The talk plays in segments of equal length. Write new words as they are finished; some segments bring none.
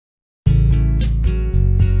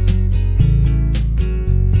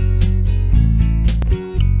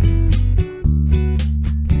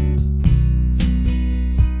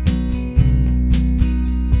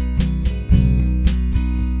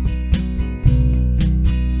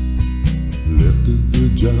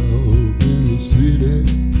job in the city,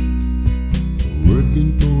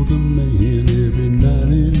 working for the man every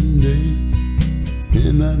night and day.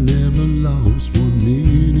 And I never lost 1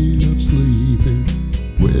 minute of sleeping,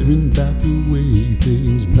 worrying about the way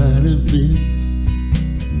things might have been.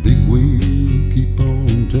 Big wheel keep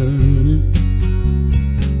on turning,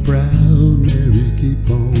 proud Mary keep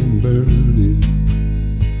on burning,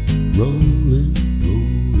 rolling,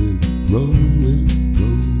 rolling, rolling,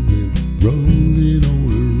 rolling, rolling on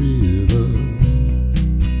the river.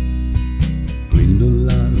 Cleaned a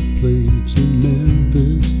lot of plates in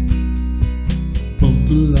Memphis,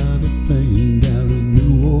 pumped a lot of paint out of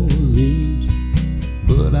New Orleans,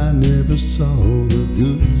 but I never saw the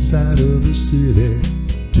good side of the city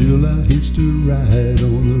till I hitched a ride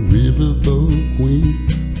on the riverboat queen.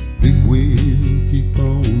 Big wheel keep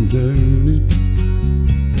on turning,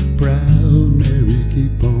 proud Mary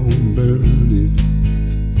keep on burning,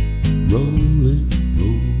 rolling,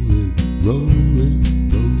 rolling, rolling,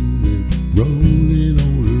 rolling, rolling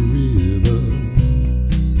on the river.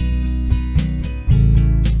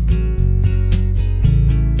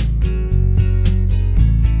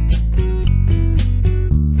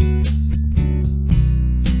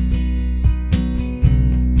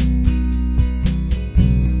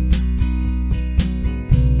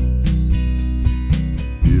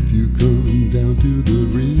 If you come down to the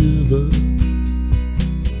river,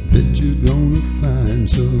 bet you're gonna find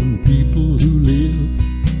some people who live.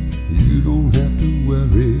 You don't have to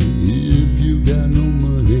worry if you got no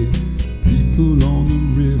money. People on the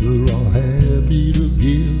river are happy to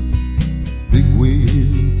give. Big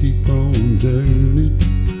wheel keep on turning,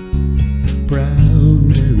 proud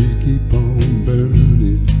Mary keep on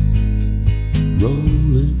burning,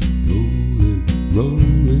 rolling, rolling,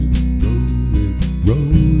 rolling, rolling,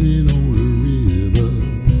 rolling on the river.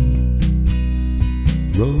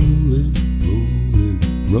 Rolling, rolling,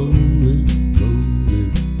 rolling, rolling,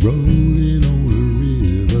 rolling on the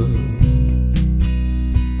river.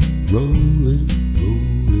 Rolling,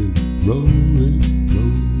 rolling, rolling,